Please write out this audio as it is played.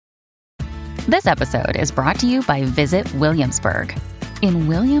This episode is brought to you by Visit Williamsburg. In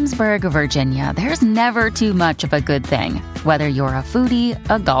Williamsburg, Virginia, there's never too much of a good thing. Whether you're a foodie,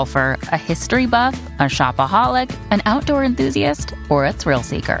 a golfer, a history buff, a shopaholic, an outdoor enthusiast, or a thrill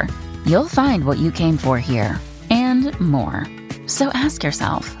seeker, you'll find what you came for here and more. So ask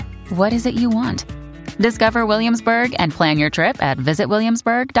yourself, what is it you want? Discover Williamsburg and plan your trip at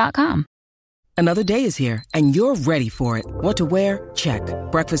visitwilliamsburg.com. Another day is here, and you're ready for it. What to wear? Check.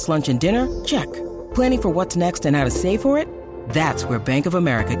 Breakfast, lunch, and dinner? Check. Planning for what's next and how to save for it? That's where Bank of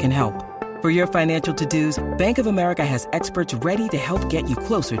America can help. For your financial to-dos, Bank of America has experts ready to help get you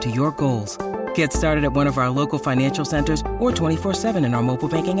closer to your goals. Get started at one of our local financial centers or 24/7 in our mobile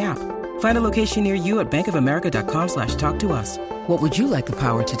banking app. Find a location near you at bankofamerica.com/talktous. What would you like the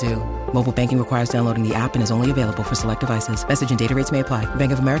power to do? Mobile banking requires downloading the app and is only available for select devices. Message and data rates may apply.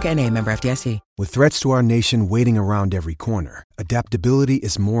 Bank of America N.A., member FDIC. With threats to our nation waiting around every corner, adaptability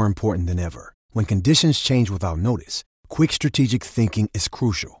is more important than ever. When conditions change without notice, quick strategic thinking is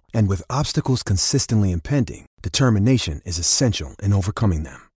crucial. And with obstacles consistently impending, determination is essential in overcoming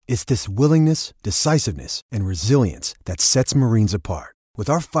them. It's this willingness, decisiveness, and resilience that sets Marines apart. With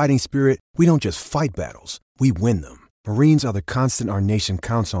our fighting spirit, we don't just fight battles, we win them. Marines are the constant our nation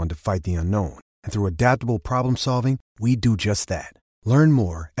counts on to fight the unknown. And through adaptable problem solving, we do just that. Learn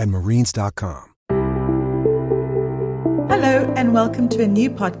more at marines.com. Hello and welcome to a new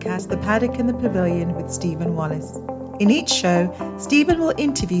podcast, The Paddock and the Pavilion with Stephen Wallace. In each show, Stephen will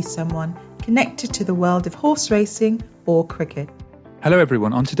interview someone connected to the world of horse racing or cricket. Hello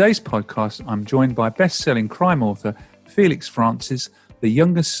everyone. On today's podcast, I'm joined by best-selling crime author Felix Francis, the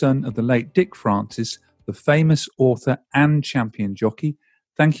youngest son of the late Dick Francis, the famous author and champion jockey.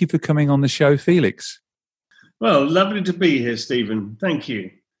 Thank you for coming on the show, Felix. Well, lovely to be here, Stephen. Thank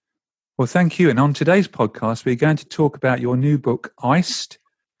you. Well, thank you. And on today's podcast, we're going to talk about your new book, Iced,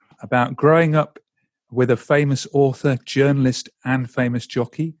 about growing up with a famous author, journalist, and famous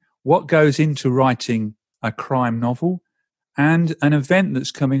jockey, what goes into writing a crime novel, and an event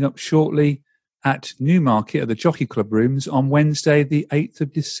that's coming up shortly at Newmarket at the Jockey Club Rooms on Wednesday, the 8th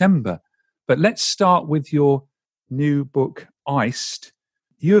of December. But let's start with your new book, Iced.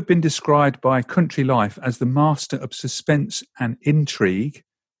 You have been described by Country Life as the master of suspense and intrigue.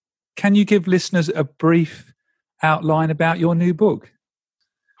 Can you give listeners a brief outline about your new book?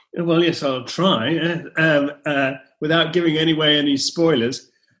 Well, yes, I'll try. Without giving away any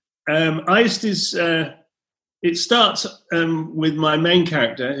spoilers. Iced is... It starts with my main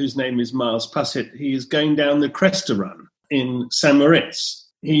character, whose name is Miles Pussett. He is going down the Cresta Run in St. Moritz.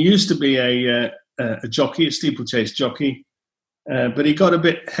 He used to be a jockey, a steeplechase jockey, but he got a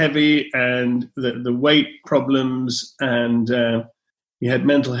bit heavy and the weight problems and he had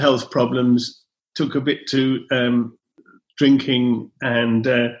mental health problems, took a bit to drinking and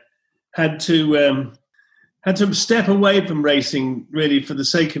had to step away from racing really for the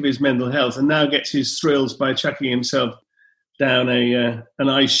sake of his mental health, and now gets his thrills by chucking himself down an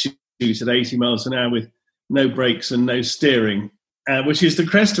ice chute at 80 miles an hour with no brakes and no steering, which is the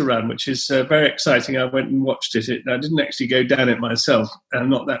Cresta Run, which is very exciting. I went and watched it. I didn't actually go down it myself. I'm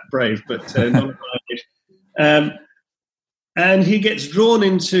not that brave, but not at my age. And he gets drawn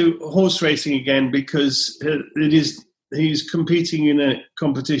into horse racing again because he's competing in a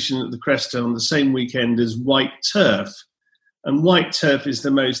competition at the Cresta on the same weekend as White Turf. And White Turf is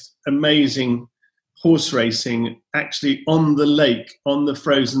the most amazing horse racing actually on the lake, on the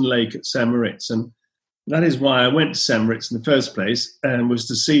frozen lake at St. Moritz. And that is why I went to St. Moritz in the first place, and was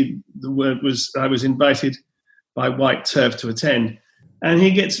to see I was invited by White Turf to attend. And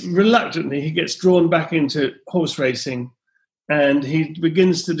he gets drawn back into horse racing, and he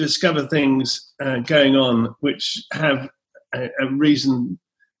begins to discover things going on which have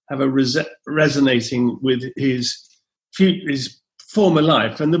resonating with his former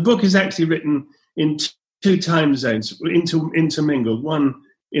life. And the book is actually written in two time zones, intermingled, one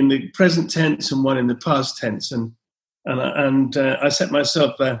in the present tense and one in the past tense. And I set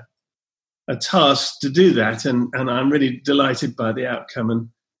myself a task to do that, and I'm really delighted by the outcome. And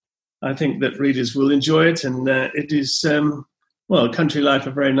I think that readers will enjoy it. And it is, Country Life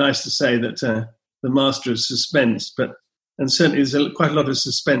are very nice to say that the master of suspense, and certainly there's quite a lot of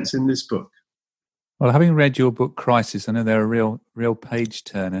suspense in this book. Well, having read your book, Crisis, I know they're a real page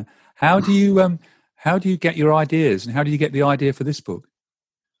turner. How do you get your ideas, and how do you get the idea for this book?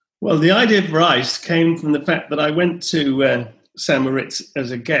 Well, the idea for Iced came from the fact that I went to St. Moritz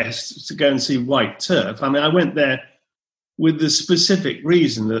as a guest to go and see White Turf. I mean, I went there with the specific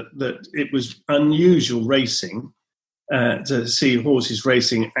reason that it was unusual racing, to see horses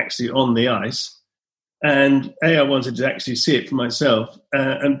racing actually on the ice. And A, I wanted to actually see it for myself,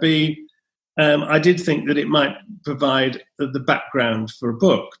 and B, I did think that it might provide the background for a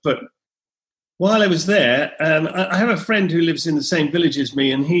book. But while I was there, I have a friend who lives in the same village as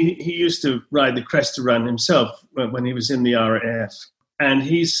me, and he used to ride the Cresta Run himself when he was in the RAF. And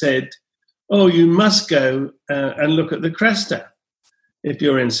he said, "Oh, you must go and look at the Cresta if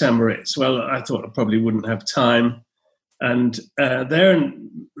you're in St. Moritz." Well, I thought I probably wouldn't have time. And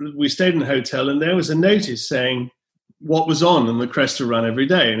we stayed in a hotel, and there was a notice saying what was on the Cresta Run every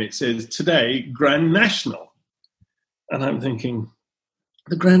day. And it says, "Today, Grand National." And I'm thinking,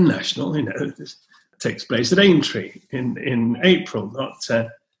 the Grand National, this takes place at Aintree in April.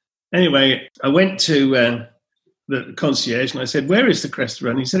 Anyway, I went to the concierge and I said, "Where is the Cresta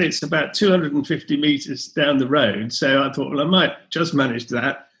Run?" He said, "It's about 250 meters down the road." So I thought, well, I might just manage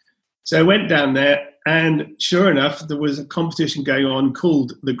that. So I went down there, and sure enough, there was a competition going on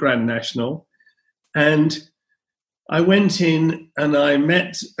called the Grand National. And I went in and I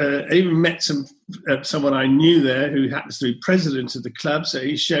even met someone I knew there who happens to be president of the club. So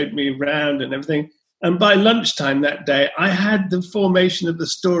he showed me around and everything. And by lunchtime that day, I had the formation of the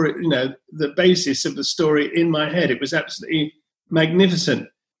story, the basis of the story in my head. It was absolutely magnificent.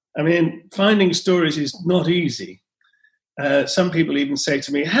 I mean, finding stories is not easy. Some people even say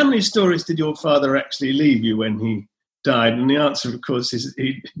to me, "How many stories did your father actually leave you when he died?" And the answer, of course, is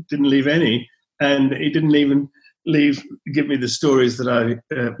he didn't leave any. And he didn't even give me the stories that I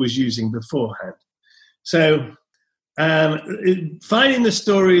was using beforehand. So finding the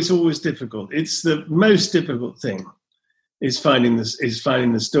story is always difficult. It's the most difficult thing is finding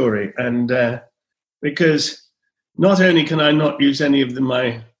the story. And because not only can I not use any of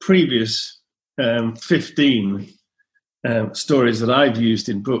my previous 15 stories that I've used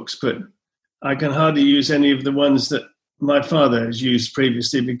in books, but I can hardly use any of the ones that my father has used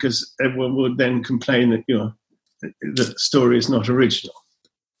previously, because everyone would then complain that the story is not original.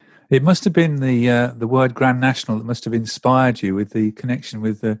 It must have been the word Grand National that must have inspired you with the connection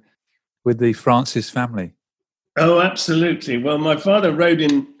with the Francis family. Oh, absolutely. Well, my father rode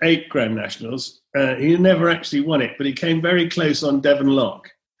in 8 Grand Nationals. He never actually won it, but he came very close on Devon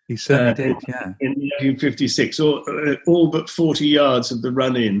Lock. He certainly did, yeah. In 1956, all but 40 yards of the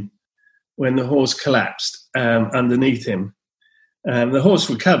run-in, when the horse collapsed underneath him. The horse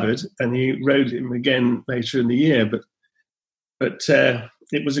recovered, and he rode him again later in the year. But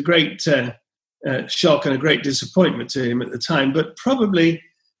it was a great shock and a great disappointment to him at the time. But probably,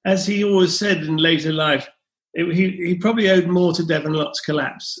 as he always said in later life, he probably owed more to Devon Lock's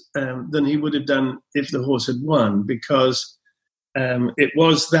collapse than he would have done if the horse had won, because it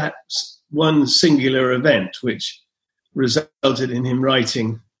was that one singular event which resulted in him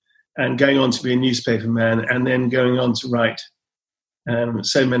writing and going on to be a newspaper man, and then going on to write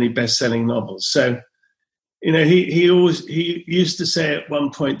so many best-selling novels. So, he used to say at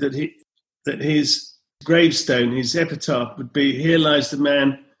one point that his gravestone, his epitaph, would be, "Here lies the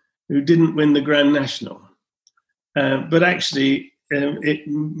man who didn't win the Grand National." But actually,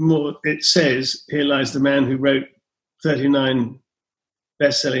 it says, "Here lies the man who wrote 39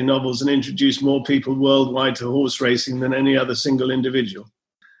 best-selling novels and introduced more people worldwide to horse racing than any other single individual."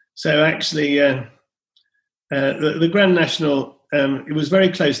 So actually, the Grand National, it was very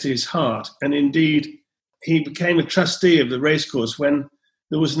close to his heart. And indeed, he became a trustee of the racecourse when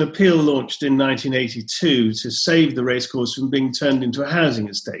there was an appeal launched in 1982 to save the racecourse from being turned into a housing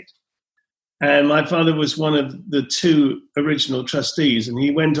estate. And my father was one of the 2 original trustees, and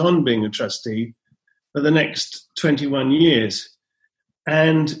he went on being a trustee for the next 21 years.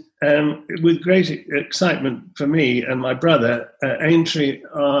 And with great excitement for me and my brother, Aintree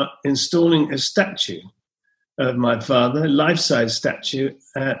are installing a statue of my father, a life-size statue,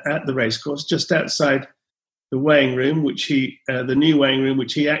 at the racecourse, just outside the weighing room, the new weighing room,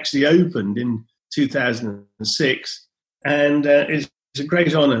 which he actually opened in 2006. And it's a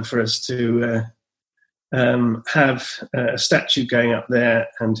great honour for us to have a statue going up there.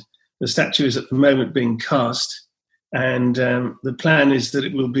 And the statue is at the moment being cast. And the plan is that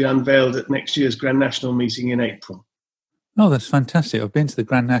it will be unveiled at next year's Grand National meeting in April. Oh, that's fantastic. I've been to the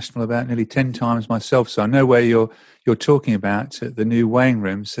Grand National about nearly 10 times myself, so I know where you're talking about, the new weighing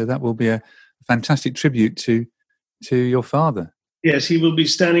room. So that will be a fantastic tribute to your father. Yes, he will be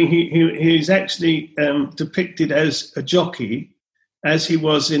standing. He's actually depicted as a jockey, as he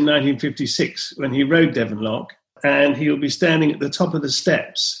was in 1956 when he rode Devon Lock, and he'll be standing at the top of the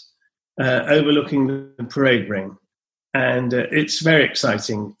steps overlooking the parade ring. And it's very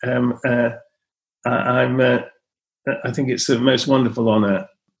exciting. I think it's the most wonderful honour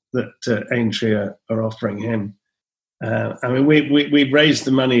that Aintree are offering him. We've raised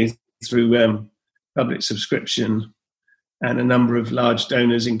the money through public subscription, and a number of large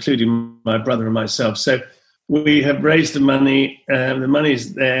donors, including my brother and myself. So we have raised the money. The money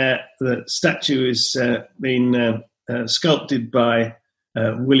is there. The statue is been sculpted by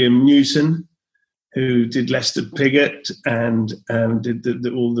William Newton, who did Lester Piggott and did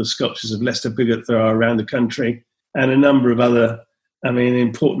all the sculptures of Lester Piggott there are around the country, and a number of other,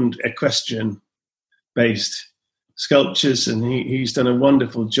 important equestrian-based sculptures. And he's done a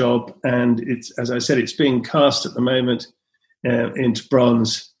wonderful job. And it's, as I said, it's being cast at the moment into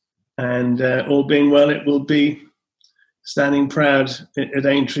bronze. And all being well, it will be standing proud at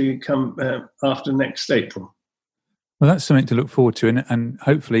Aintree come after next April. Well, that's something to look forward to, and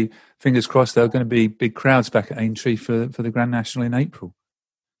hopefully, fingers crossed, there are going to be big crowds back at Aintree for the Grand National in April.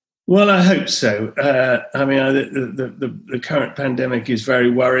 Well, I hope so. The current pandemic is very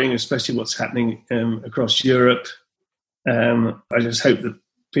worrying, especially what's happening across Europe. I just hope that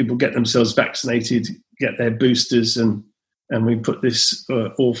people get themselves vaccinated, get their boosters, and we put this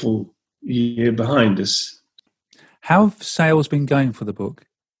awful year behind us. How have sales been going for the book?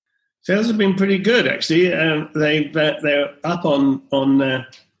 Sales have been pretty good, actually. They're up on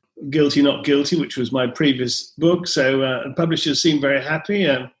Guilty Not Guilty, which was my previous book. So publishers seem very happy.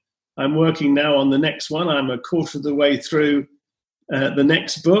 I'm working now on the next one. I'm a quarter of the way through the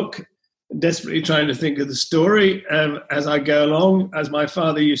next book, desperately trying to think of the story as I go along. As my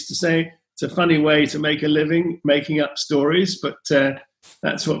father used to say, it's a funny way to make a living, making up stories, but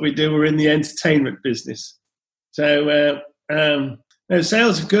that's what we do. We're in the entertainment business. So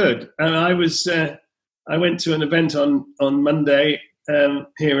sales are good. I went to an event on Monday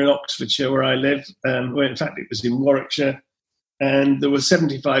here in Oxfordshire, where I live. Where in fact it was in Warwickshire, and there were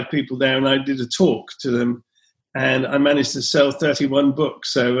 75 people there, and I did a talk to them, and I managed to sell 31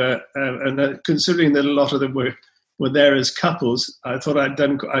 books. So, considering that a lot of them were there as couples, I thought I'd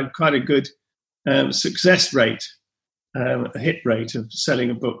done quite a good success rate, a hit rate of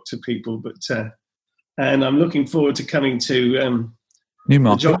selling a book to people. But and I'm looking forward to coming to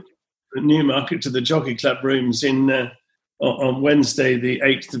Newmarket, to the Jockey Club rooms on Wednesday, the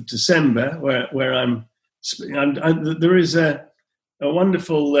 8th of December, where I'm there is a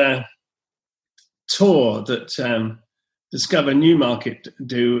wonderful tour that Discover Newmarket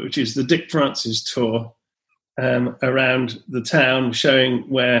do, which is the Dick Francis tour around the town, showing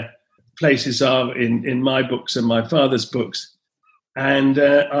where places are in my books and my father's books. And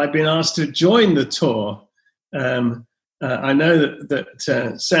I've been asked to join the tour. I know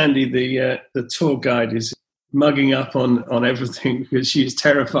that Sandy, the tour guide, is mugging up on everything because she's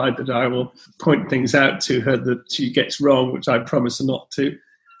terrified that I will point things out to her that she gets wrong, which I promise her not to.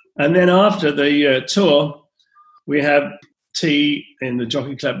 And then after the tour, we have tea in the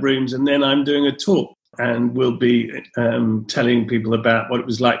Jockey Club rooms, and then I'm doing a talk, and we'll be telling people about what it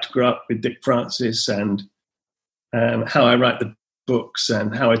was like to grow up with Dick Francis, and how I write the books,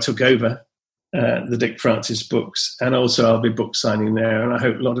 and how I took over the Dick Francis books. And also I'll be book signing there, and I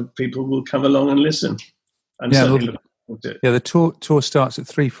hope a lot of people will come along and listen. I'm certainly looking forward to it. Yeah, the tour starts at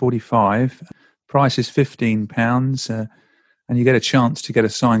 $3.45. Price is £15, and you get a chance to get a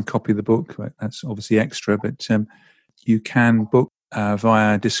signed copy of the book. That's obviously extra, but you can book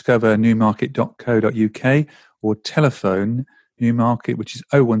via discovernewmarket.co.uk or telephone Newmarket, which is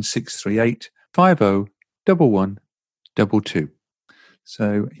 01638 501122.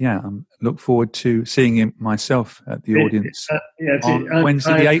 So, yeah, I look forward to seeing him myself at the audience on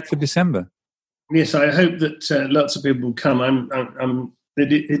Wednesday, the 8th of December. Yes, I hope that lots of people will come.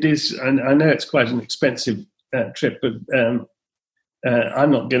 It is, and I know it's quite an expensive trip, but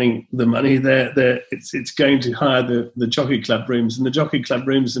I'm not getting the money. It's going to hire the Jockey Club rooms, and the Jockey Club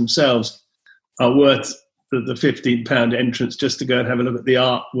rooms themselves are worth the £15 entrance just to go and have a look at the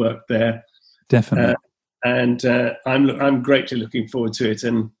artwork there. Definitely. And I'm greatly looking forward to it.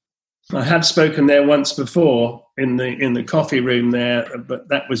 And I had spoken there once before in the coffee room there, but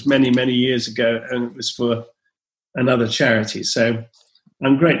that was many, many years ago, and it was for another charity. So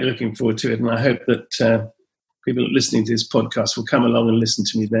I'm greatly looking forward to it, and I hope that people listening to this podcast will come along and listen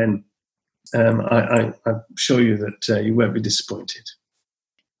to me then. I assure you that you won't be disappointed.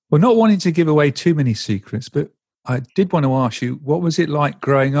 Well, not wanting to give away too many secrets, but I did want to ask you, what was it like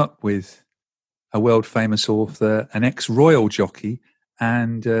growing up with a world-famous author, an ex-royal jockey,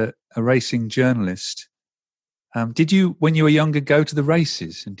 and a racing journalist? Did you, when you were younger, go to the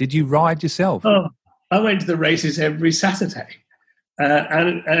races? And did you ride yourself? Oh, I went to the races every Saturday.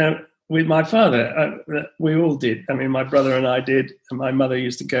 And with my father, we all did. I mean, my brother and I did, and my mother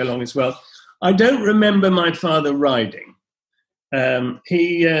used to go along as well. I don't remember my father riding.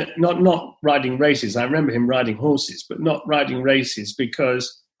 He not riding races. I remember him riding horses, but not riding races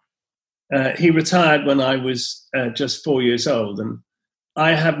because He retired when I was just 4 years old, and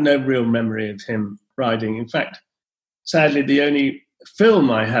I have no real memory of him riding. In fact, sadly, the only film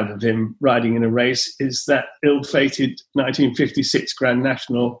I have of him riding in a race is that ill-fated 1956 Grand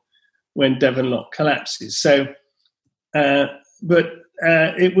National when Devonlock collapses. So, but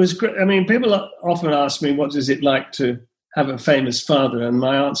it was great. I mean, people often ask me, what is it like to have a famous father? And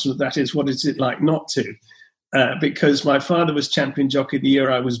my answer to that is, what is it like not to? Because my father was champion jockey the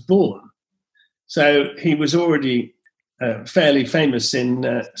year I was born. So he was already fairly famous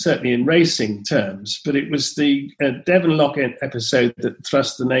certainly in racing terms, but it was the Devonlock episode that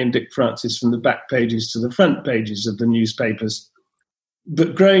thrust the name Dick Francis from the back pages to the front pages of the newspapers.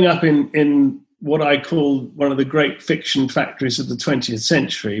 But growing up in what I call one of the great fiction factories of the 20th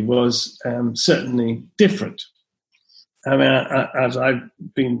century was certainly different. I mean, as I've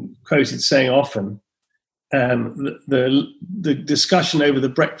been quoted saying often, the discussion over the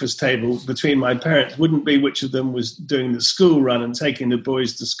breakfast table between my parents wouldn't be which of them was doing the school run and taking the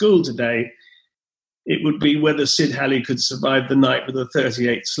boys to school today. It would be whether Sid Halley could survive the night with a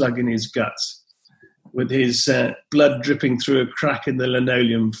 38 slug in his guts, with his blood dripping through a crack in the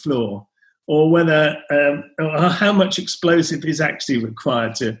linoleum floor, or whether or how much explosive is actually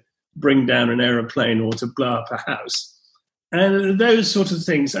required to bring down an aeroplane or to blow up a house. And those sort of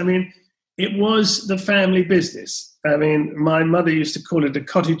things. I mean, it was the family business. I mean, my mother used to call it a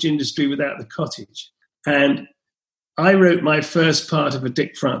cottage industry without the cottage. And I wrote my first part of a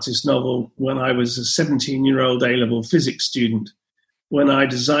Dick Francis novel when I was a 17-year-old A-level physics student, when I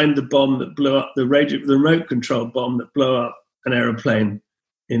designed the bomb that blew up the remote control bomb that blew up an aeroplane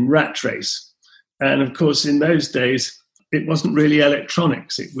in Rat Race. And of course, in those days, it wasn't really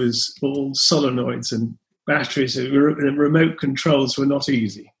electronics. It was all solenoids and batteries. The remote controls were not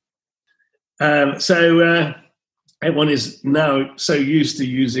easy. So everyone is now so used to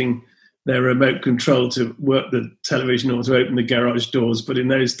using their remote control to work the television or to open the garage doors. But in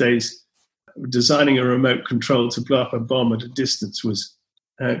those days, designing a remote control to blow up a bomb at a distance was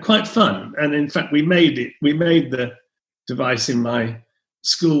quite fun. And in fact, we made it. We made the device in my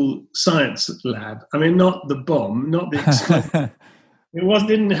school science lab. I mean, not the bomb, not the explosive.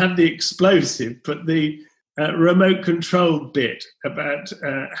 Didn't have the explosive, but the remote control bit about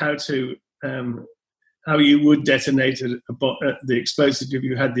how you would detonate the explosive if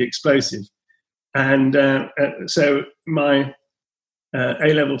you had the explosive. And so my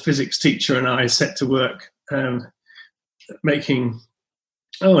A-level physics teacher and I set to work making,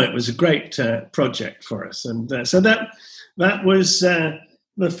 it was a great project for us. And so that was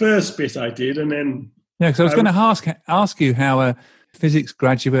the first bit I did. And then... Yeah, because I was going to ask you how a physics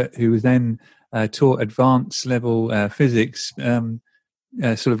graduate who was then taught advanced level physics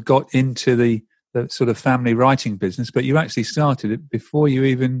sort of got into the sort of family writing business, but you actually started it before you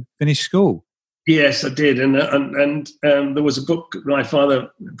even finished school. Yes, I did. And there was a book my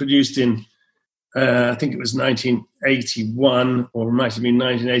father produced in, I think it was 1981, or it might have been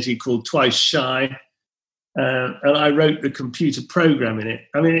 1980, called Twice Shy. And I wrote the computer program in it.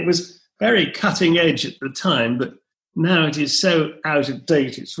 I mean, it was very cutting edge at the time, but now it is so out of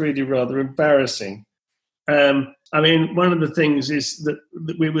date, it's really rather embarrassing. I mean, one of the things is that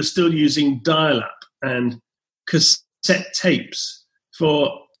we were still using dial-up and cassette tapes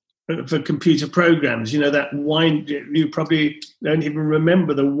for computer programs. You know, that whine, you probably don't even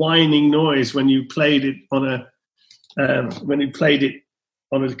remember the whining noise when you played it on a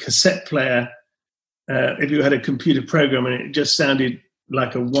cassette player. If you had a computer program, and it just sounded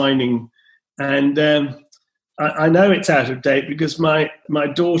like a whining. And I know it's out of date because my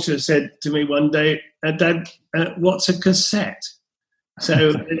daughter said to me one day, "Dad, what's a cassette?"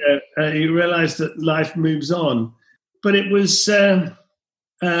 So you realise that life moves on. But it was a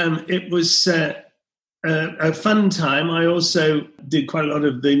fun time. I also did quite a lot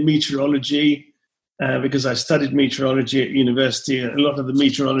of the meteorology because I studied meteorology at university. A lot of the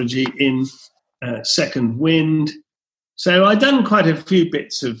meteorology in Second Wind. So I'd done quite a few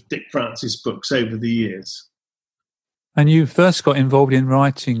bits of Dick Francis books over the years. And you first got involved in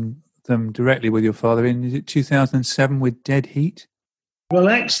writing them directly with your father in 2007 with Dead Heat? Well,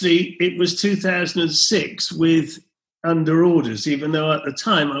 actually, it was 2006 with Under Orders, even though at the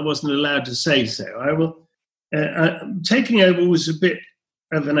time I wasn't allowed to say so. Taking over was a bit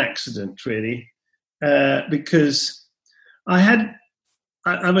of an accident, really, because I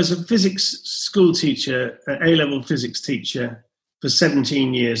was a physics school teacher, A-level physics teacher for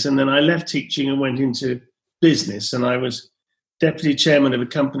 17 years, and then I left teaching and went into business, and I was deputy chairman of a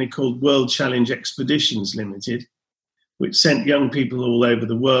company called World Challenge Expeditions Limited, which sent young people all over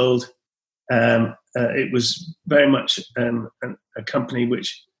the world. It was very much a company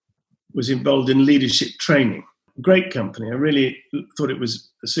which was involved in leadership training. Great company. I really thought it was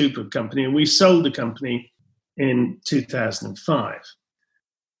a super company. And we sold the company in 2005.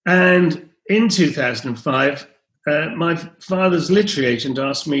 And in 2005, my father's literary agent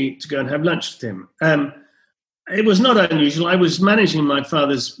asked me to go and have lunch with him. It was not unusual. I was managing my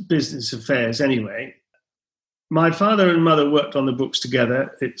father's business affairs anyway. My father and mother worked on the books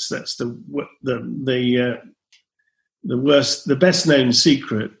together. That's the best known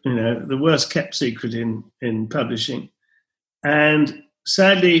secret, the worst kept secret in publishing. And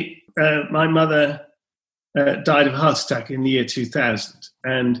sadly, my mother died of a heart attack in the year 2000.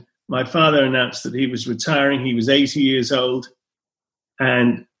 And my father announced that he was retiring. He was 80 years old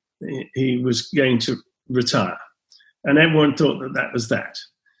and he was going to retire. And everyone thought that that was that.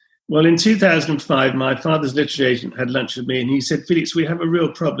 Well, in 2005, my father's literary agent had lunch with me and he said, Felix, we have a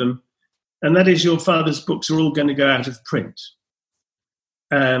real problem. And that is your father's books are all going to go out of print.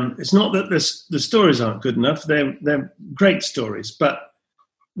 It's not that the stories aren't good enough. They're great stories, but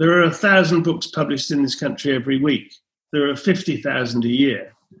there are 1,000 books published in this country every week. There are 50,000 a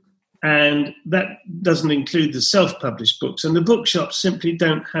year. And that doesn't include the self-published books. And the bookshops simply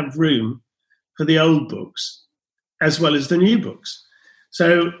don't have room for the old books as well as the new books.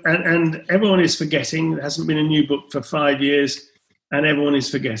 So, and everyone is forgetting. There hasn't been a new book for 5 years. And everyone is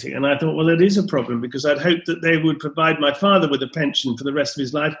forgetting. And I thought, well, it is a problem because I'd hoped that they would provide my father with a pension for the rest of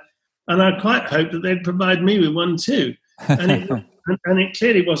his life. And I quite hoped that they'd provide me with one too. And it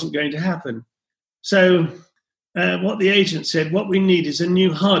clearly wasn't going to happen. So what the agent said, what we need is a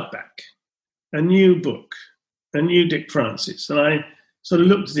new hardback, a new book, a new Dick Francis. And I sort of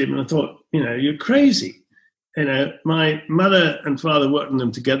looked at him and I thought, you're crazy. My mother and father worked on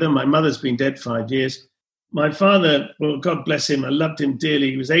them together. My mother's been dead 5 years. My father, well, God bless him, I loved him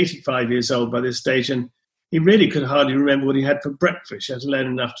dearly. He was 85 years old by this stage, and he really could hardly remember what he had for breakfast, let alone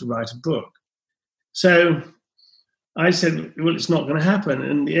enough to write a book. So I said, well, it's not going to happen.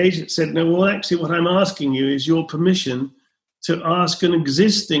 And the agent said, no, well, actually, what I'm asking you is your permission to ask an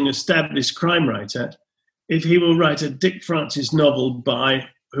existing established crime writer if he will write a Dick Francis novel by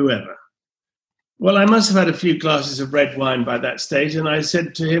whoever. Well, I must have had a few glasses of red wine by that stage, and I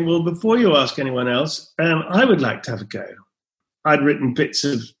said to him, well, before you ask anyone else, I would like to have a go. I'd written bits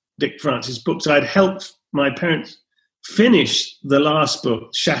of Dick Francis books. I'd helped my parents finish the last book,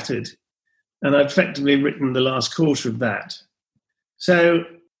 Shattered, and I'd effectively written the last quarter of that. So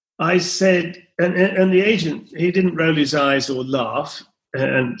I said, and the agent, he didn't roll his eyes or laugh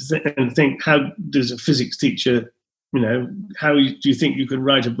and think, how does a physics teacher how do you think you can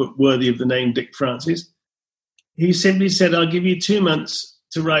write a book worthy of the name Dick Francis? He simply said, I'll give you 2 months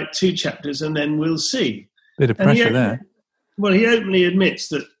to write 2 chapters and then we'll see. Bit of pressure there. Well, he openly admits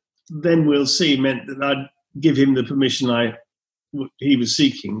that then we'll see meant that I'd give him the permission he was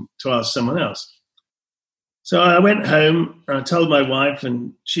seeking to ask someone else. So I went home, I told my wife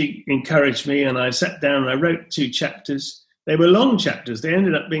and she encouraged me and I sat down and I wrote 2 chapters. They were long chapters. They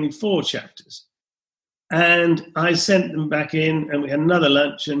ended up being 4 chapters. And I sent them back in and we had another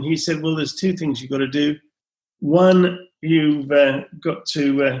lunch and he said, well, there's 2 things you've got to do. One, you've got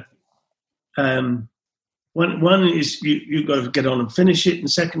to, one is you've got to get on and finish it.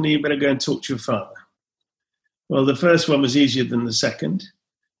 And secondly, you better go and talk to your father. Well, the first one was easier than the second.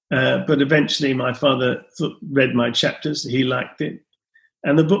 But eventually my father read my chapters. He liked it.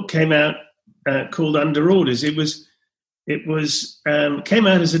 And the book came out called Under Orders. It came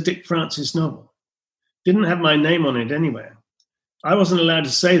out as a Dick Francis novel. Didn't have my name on it anywhere. I wasn't allowed to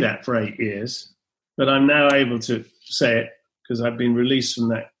say that for 8 years, but I'm now able to say it because I've been released from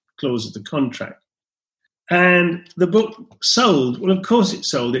that clause of the contract. And the book sold. Well, of course it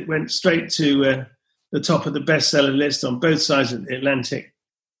sold. It went straight to the top of the bestseller list on both sides of the Atlantic.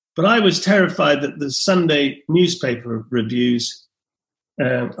 But I was terrified that the Sunday newspaper reviews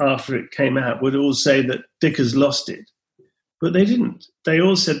after it came out would all say that Dick has lost it. But they didn't. They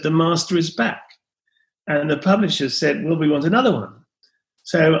all said the master is back. And the publisher said, well, we want another one.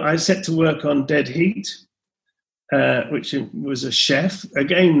 So I set to work on Dead Heat, which was a chef,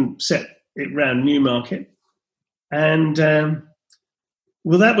 again, set it round Newmarket. And,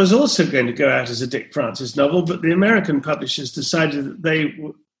 well, that was also going to go out as a Dick Francis novel, but the American publishers decided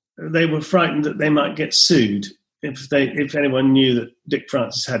that they were frightened that they might get sued if anyone knew that Dick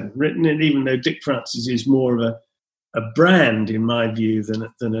Francis hadn't written it, even though Dick Francis is more of a brand, in my view, than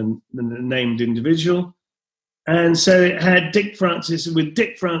a named individual. And so it had Dick Francis with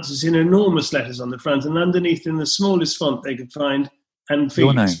Dick Francis in enormous letters on the front and underneath in the smallest font they could find, and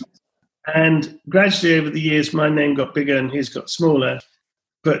Your name. And gradually over the years, my name got bigger and his got smaller.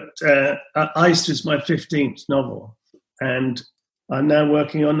 But Iced was my 15th novel. And I'm now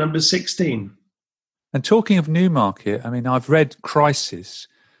working on number 16. And talking of Newmarket, I mean, I've read Crisis.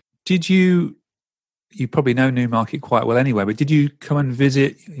 Did you probably know Newmarket quite well anyway, but did you come and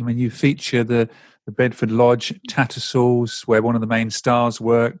visit? I mean, you feature the Bedford Lodge, Tattersall's, where one of the main stars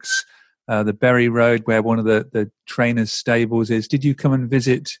works, the Bury Road, where one of the trainers' stables is. Did you come and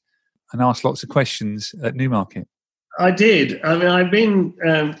visit and ask lots of questions at Newmarket? I did. I mean, I've been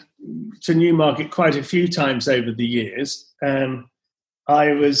to Newmarket quite a few times over the years.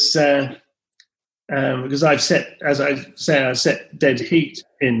 I was... because I've set, as I say, I set Dead Heat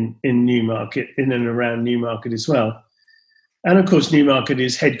in Newmarket, in and around Newmarket as well. And of course, Newmarket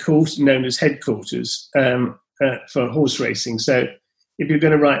is known as headquarters for horse racing. So if you're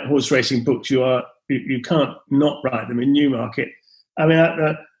going to write horse racing books, you can't not write them in Newmarket. I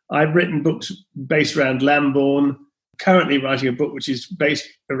mean, I've written books based around Lambourn, currently writing a book which is based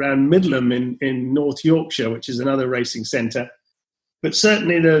around Middleham in North Yorkshire, which is another racing centre. But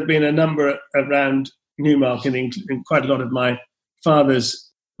certainly there have been a number around Newmarket, in quite a lot of my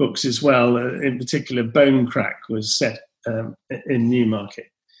father's books as well. In particular, Bone Crack was set in Newmarket.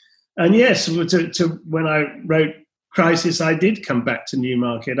 And yes, when I wrote Crisis, I did come back to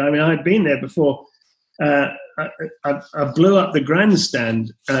Newmarket. I mean, I'd been there before. I blew up the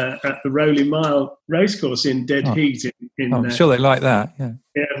grandstand at the Rowley Mile racecourse in Dead Heat. I'm sure they like that, yeah.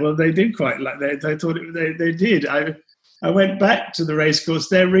 Yeah, well, they did quite like that. They thought they did. I went back to the racecourse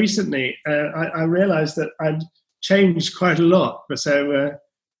there recently. I realised that I'd changed quite a lot,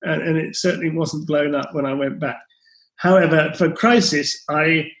 and it certainly wasn't blown up when I went back. However, for Crisis,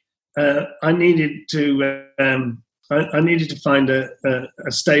 I needed to find a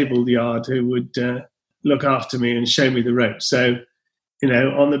stable yard who would look after me and show me the ropes. So,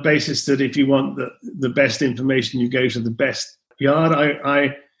 on the basis that if you want the best information, you go to the best yard,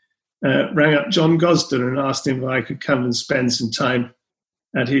 I rang up John Gosden and asked him if I could come and spend some time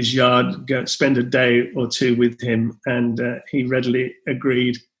at his yard, spend a day or two with him, and he readily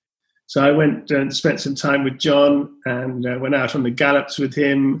agreed. So I went and spent some time with John and went out on the gallops with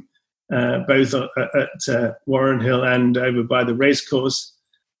him, both at Warren Hill and over by the racecourse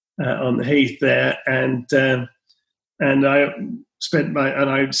on the heath there, and I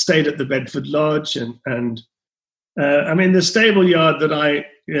stayed at the Bedford Lodge and I mean the stable yard that I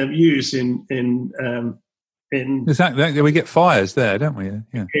use in exactly, we get fires there, don't we?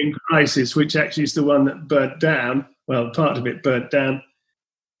 Yeah. In Crisis, which actually is the one that burnt down. Well, part of it burnt down.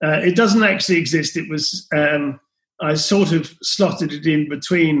 It doesn't actually exist. It was I sort of slotted it in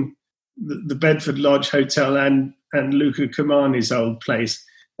between the Bedford Lodge Hotel and Luca Comani's old place.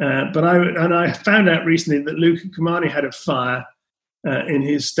 But I found out recently that Luca Comani had a fire in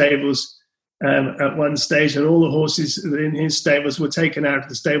his stables at one stage, and all the horses in his stables were taken out of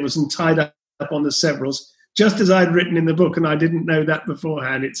the stables and tied up on the severals, just as I'd written in the book, and I didn't know that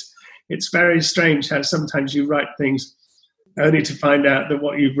beforehand. It's very strange how sometimes you write things only to find out that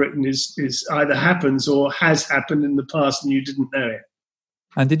what you've written is either happens or has happened in the past and you didn't know it.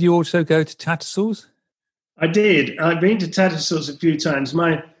 And did you also go to Tattersall's? I did. I've been to Tattersall's a few times.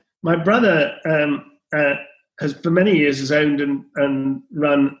 My brother has for many years has owned and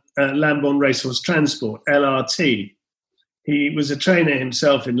run Lambourn Racehorse Transport, LRT. He was a trainer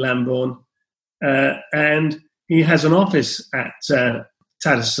himself in Lambourn, and he has an office at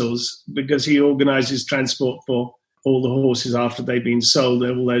Tattersall's because he organises transport for all the horses after they've been sold,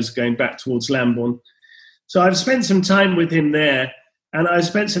 all those going back towards Lambourn. So I've spent some time with him there, and I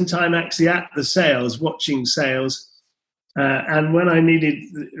spent some time actually at the sales, watching sales. And when I needed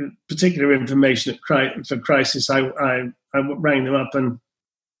particular information for Crisis, I rang them up. And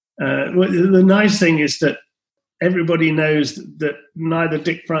the nice thing is that everybody knows that neither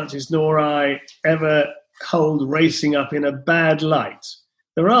Dick Francis nor I ever hold racing up in a bad light.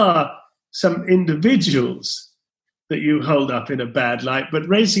 There are some individuals that you hold up in a bad light, but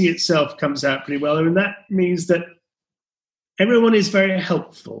racing itself comes out pretty well. And that means that everyone is very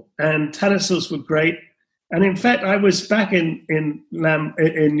helpful, and Tattersall's were great. And in fact, I was back in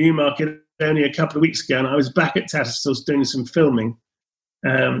Newmarket only a couple of weeks ago, and I was back at Tattersall's doing some filming,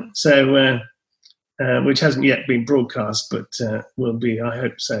 which hasn't yet been broadcast, but will be, I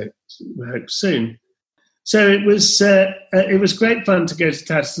hope so. I hope soon. So it was great fun to go to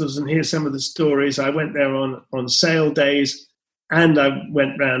Tattersall's and hear some of the stories. I went there on sale days, and I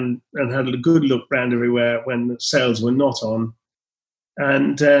went round and had a good look round everywhere when the sales were not on.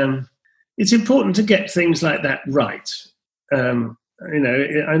 And it's important to get things like that right. I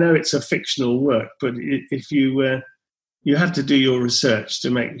know it's a fictional work, but if you have to do your research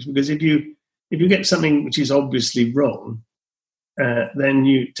to make, because if you get something which is obviously wrong, then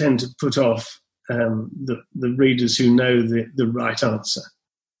you tend to put off the readers who know the right answer.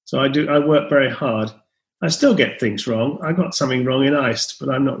 So I work very hard. I still get things wrong. I got something wrong in Iced, but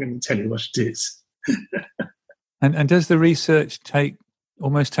I'm not going to tell you what it is. And does the research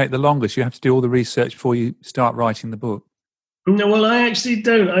almost take the longest? You have to do all the research before you start writing the book? No, well, I actually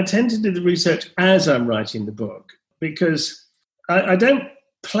don't. I tend to do the research as I'm writing the book, because I don't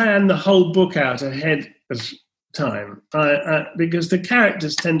plan the whole book out ahead of time, because the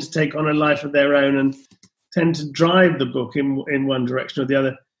characters tend to take on a life of their own and tend to drive the book in one direction or the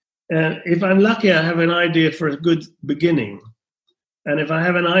other. If I'm lucky, I have an idea for a good beginning. And if I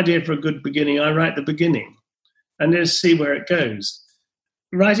have an idea for a good beginning, I write the beginning and just see where it goes.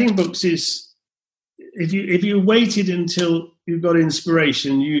 Writing books is, if you waited until you got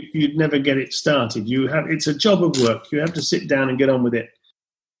inspiration, you'd never get it started. It's a job of work. You have to sit down and get on with it.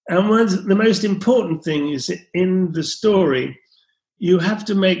 And the most important thing is in the story, you have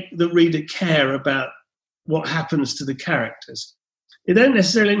to make the reader care about what happens to the characters. You don't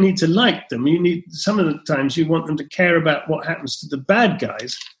necessarily need to like them. Some of the times you want them to care about what happens to the bad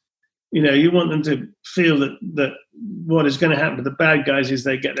guys. You want them to feel that what is going to happen to the bad guys is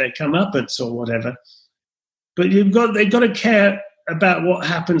they get their comeuppance or whatever. But they've got to care about what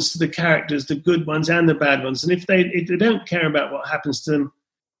happens to the characters, the good ones and the bad ones. And if they don't care about what happens to them,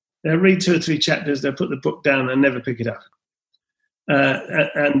 they'll read 2 or 3 chapters, they'll put the book down and never pick it up.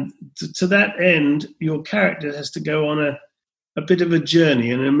 And to that end, your character has to go on a bit of a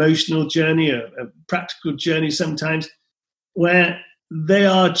journey, an emotional journey, a practical journey sometimes, where they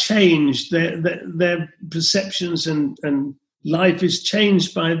are changed. Their perceptions and life is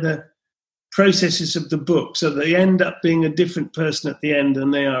changed by the processes of the book. So they end up being a different person at the end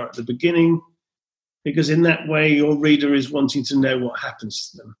than they are at the beginning, because in that way your reader is wanting to know what happens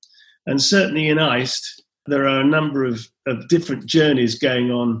to them. And certainly in Iced, there are a number of different journeys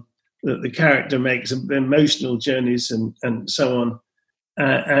going on that the character makes, emotional journeys and so on.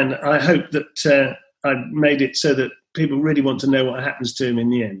 And I hope that I've made it so that people really want to know what happens to him in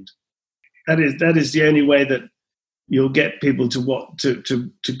the end. That is the only way that you'll get people to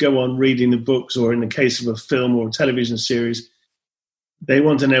go on reading the books, or in the case of a film or a television series, they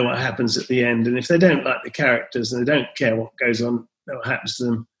want to know what happens at the end. And if they don't like the characters and they don't care what goes on, what happens to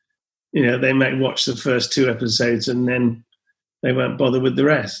them, they may watch the first 2 episodes and then they won't bother with the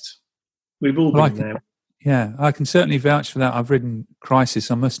rest. We've all been there. Yeah, I can certainly vouch for that. I've written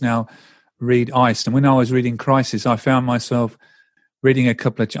Crisis. I must now read Iced. And when I was reading Crisis, I found myself reading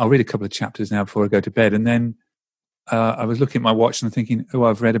I'll read a couple of chapters now before I go to bed. And then I was looking at my watch and thinking,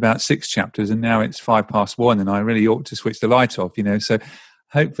 I've read about 6 chapters and now it's 1:05 and I really ought to switch the light off, So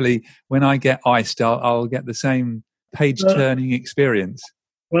hopefully when I get Iced, I'll get the same page-turning experience.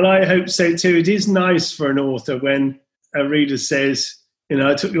 Well, I hope so too. It is nice for an author when a reader says,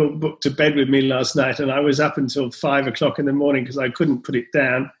 I took your book to bed with me last night and I was up until 5 o'clock in the morning because I couldn't put it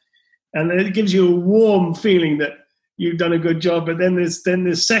down. And it gives you a warm feeling that you've done a good job. But then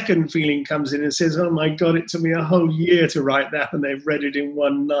the second feeling comes in and says, oh my God, it took me a whole year to write that and they've read it in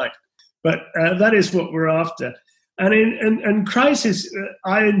one night. But that is what we're after. And in Crisis,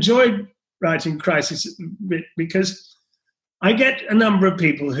 I enjoyed writing Crisis a bit because I get a number of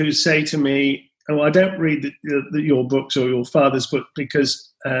people who say to me, I don't read your books or your father's book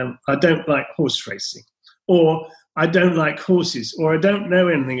because I don't like horse racing, or I don't like horses, or I don't know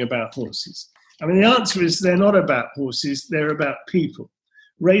anything about horses. I mean, the answer is they're not about horses, they're about people.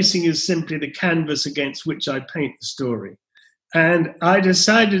 Racing is simply the canvas against which I paint the story. And I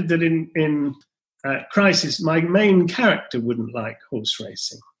decided that in Crisis, my main character wouldn't like horse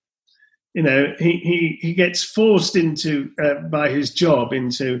racing. He gets forced into, by his job,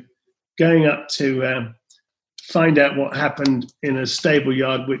 into going up to find out what happened in a stable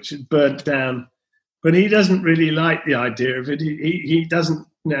yard which had burnt down. But he doesn't really like the idea of it. He doesn't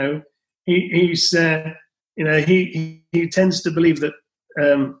know. He tends to believe that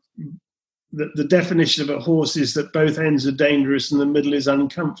the definition of a horse is that both ends are dangerous and the middle is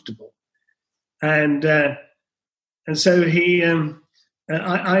uncomfortable. And so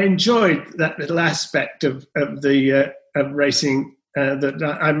I enjoyed that little aspect of racing.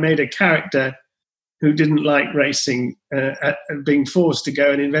 That I made a character who didn't like racing and being forced to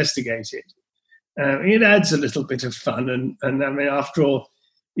go and investigate it. It adds a little bit of fun, and I mean, after all,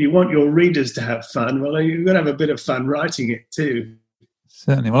 you want your readers to have fun. Well, you've got to have a bit of fun writing it too.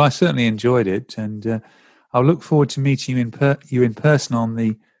 Certainly. Well, I certainly enjoyed it, and I'll look forward to meeting you in person on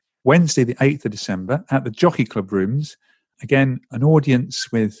the Wednesday, the 8th of December, at the Jockey Club Rooms. Again, an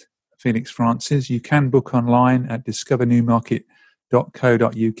audience with Felix Francis. You can book online at discovernewmarket.co.uk.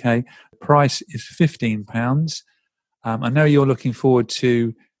 The price is £15. I know you're looking forward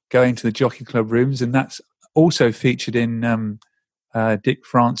to going to the Jockey Club rooms, and that's also featured in Dick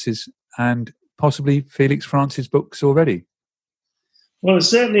Francis and possibly Felix Francis books already. Well,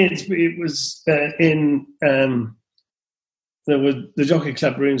 certainly it was in the Jockey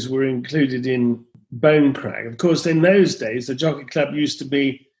Club rooms were included in Bone Crag. Of course, in those days, the Jockey Club used to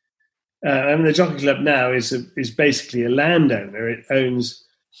be. The Jockey Club now is basically a landowner. It owns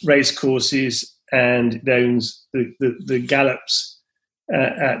race courses and it owns the gallops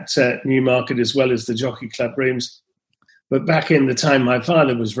at Newmarket as well as the Jockey Club rooms. But back in the time my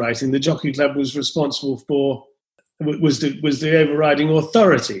father was writing, the Jockey Club was responsible for was the overriding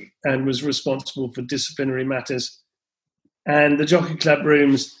authority and was responsible for disciplinary matters. And the Jockey Club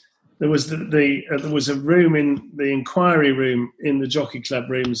rooms, there was there was a room in the inquiry room in the Jockey Club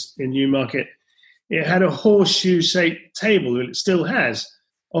rooms in Newmarket. It had a horseshoe-shaped table, and it still has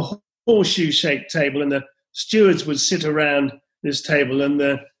a horseshoe-shaped table, and the stewards would sit around this table, and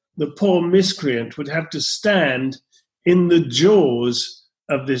the poor miscreant would have to stand in the jaws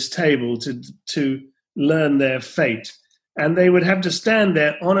of this table to learn their fate. And they would have to stand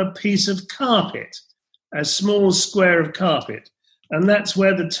there on a piece of carpet, a small square of carpet. And that's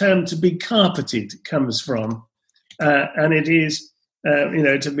where the term to be carpeted comes from. And it is,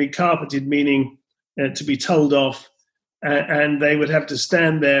 to be carpeted meaning to be told off. And they would have to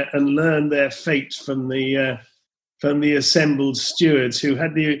stand there and learn their fate from the assembled stewards who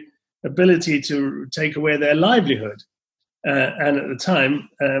had the ability to take away their livelihood. And at the time,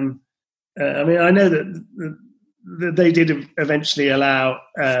 I know that they did eventually allow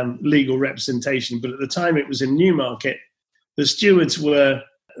legal representation, but at the time it was in Newmarket. The stewards were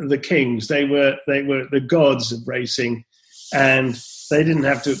the kings. They were the gods of racing, and they didn't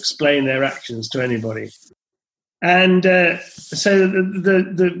have to explain their actions to anybody. And so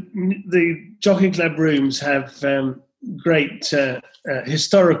the Jockey Club rooms have great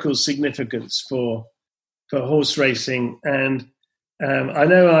historical significance for horse racing, and I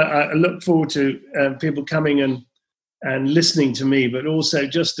know I look forward to people coming and listening to me, but also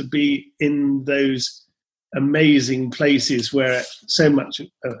just to be in those amazing places where so much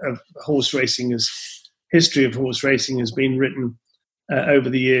of horse racing history of horse racing has been written over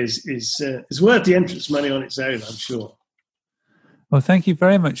the years is worth the entrance money on its own, I'm sure. Well, thank you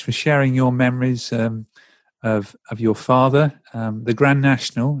very much for sharing your memories of your father, the Grand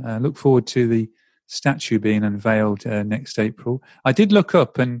National. Look forward to the statue being unveiled next April. I did look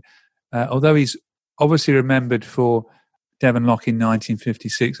up, and although he's obviously remembered for Devon Lock in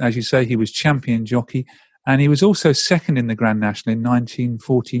 1956, as you say, he was champion jockey, and he was also second in the Grand National in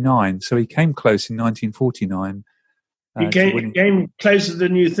 1949. So he came close in 1949. He came closer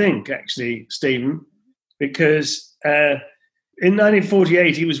than you think, actually, Stephen, because in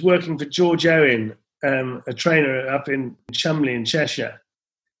 1948 he was working for George Owen, a trainer up in Cholmondeley in Cheshire.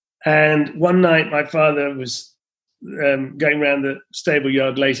 And one night my father was going around the stable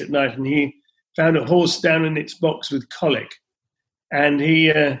yard late at night, and he found a horse down in its box with colic. And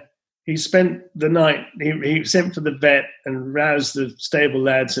he spent the night, he sent for the vet and roused the stable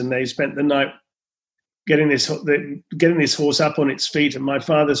lads, and they spent the night getting this horse up on its feet. And my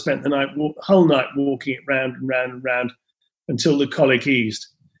father spent the whole night walking it round and round and round until the colic eased.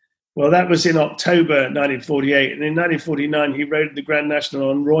 Well, that was in October 1948. And in 1949, he rode the Grand National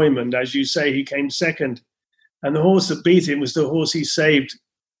on Roymond. As you say, he came second. And the horse that beat him was the horse he saved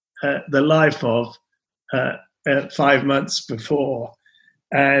the life of 5 months before.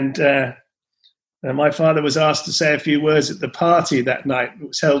 And my father was asked to say a few words at the party that night. It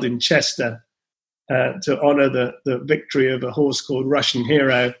was held in Chester to honour the victory of a horse called Russian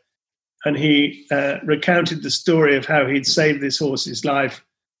Hero. And he recounted the story of how he'd saved this horse's life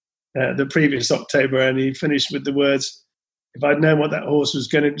the previous October. And he finished with the words, "If I'd known what that horse was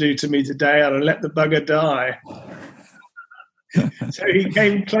going to do to me today, I'd have let the bugger die." So he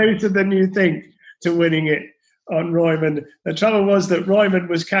came closer than you think to winning it on Roymond. The trouble was that Roymond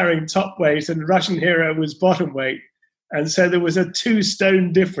was carrying top weight and Russian Hero was bottom weight. And so there was a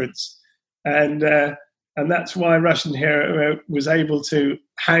 2-stone difference. And that's why Russian Hero was able to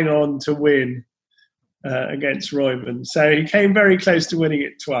hang on to win against Roymond. So he came very close to winning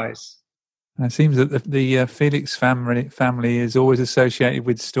it twice. It seems that the Felix family is always associated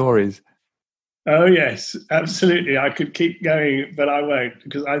with stories. Oh, yes, absolutely. I could keep going, but I won't,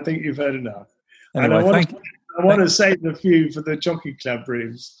 because I think you've heard enough. Anyway, and I want to save a few for the Jockey Club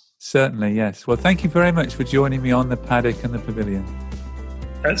rooms. Certainly, yes. Well, thank you very much for joining me on the Paddock and the Pavilion.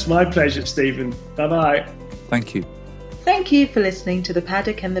 That's my pleasure, Stephen. Bye-bye. Thank you. Thank you for listening to The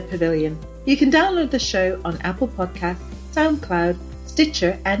Paddock and the Pavilion. You can download the show on Apple Podcasts, SoundCloud,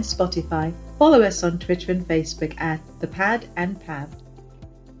 Stitcher and Spotify. Follow us on Twitter and Facebook at The Pad and Pav.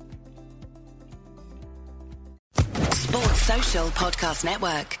 Social Podcast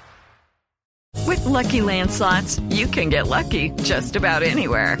Network. With Lucky Land Slots, you can get lucky just about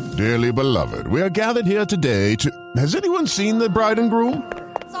anywhere. Dearly beloved, we are gathered here today to... Has anyone seen the bride and groom?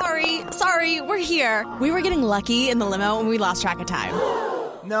 Sorry, we're here. We were getting lucky in the limo and we lost track of time.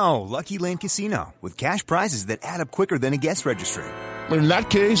 No, Lucky Land Casino, with cash prizes that add up quicker than a guest registry. In that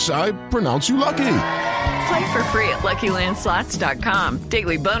case, I pronounce you lucky. Play for free at LuckyLandSlots.com.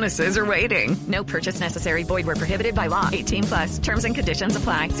 Daily bonuses are waiting. No purchase necessary. Void where prohibited by law. 18+. Terms and conditions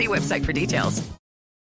apply. See website for details.